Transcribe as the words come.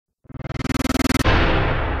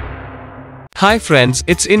Hi friends,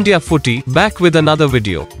 it's India Footy, back with another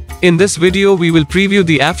video. In this video we will preview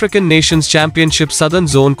the African Nations Championship Southern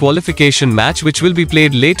Zone qualification match which will be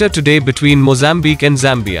played later today between Mozambique and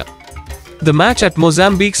Zambia. The match at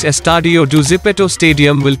Mozambique's Estádio do Zimpeto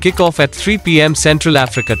Stadium will kick off at 3 p.m. Central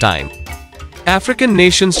Africa time. African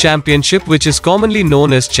Nations Championship, which is commonly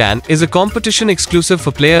known as CHAN, is a competition exclusive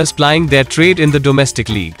for players plying their trade in the domestic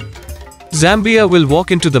league. Zambia will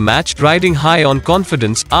walk into the match riding high on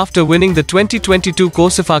confidence after winning the 2022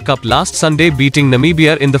 COSAFA Cup last Sunday, beating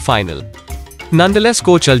Namibia in the final. Nonetheless,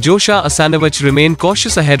 coach Aljoša Asanović remain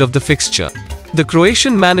cautious ahead of the fixture. The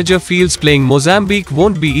Croatian manager feels playing Mozambique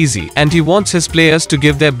won't be easy and he wants his players to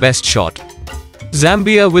give their best shot.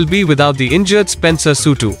 Zambia will be without the injured Spencer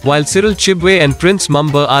Sutu, while Cyril Chibwe and Prince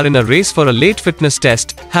Mamba are in a race for a late fitness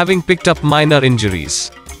test, having picked up minor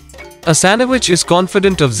injuries. Asanović is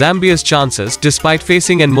confident of Zambia's chances despite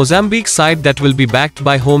facing an Mozambique side that will be backed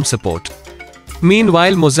by home support.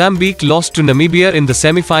 Meanwhile, Mozambique lost to Namibia in the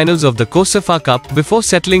semi-finals of the COSAFA Cup before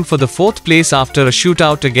settling for the fourth place after a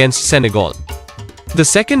shootout against Senegal. The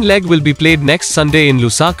second leg will be played next Sunday in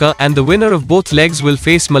Lusaka, and the winner of both legs will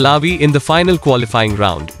face Malawi in the final qualifying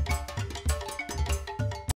round.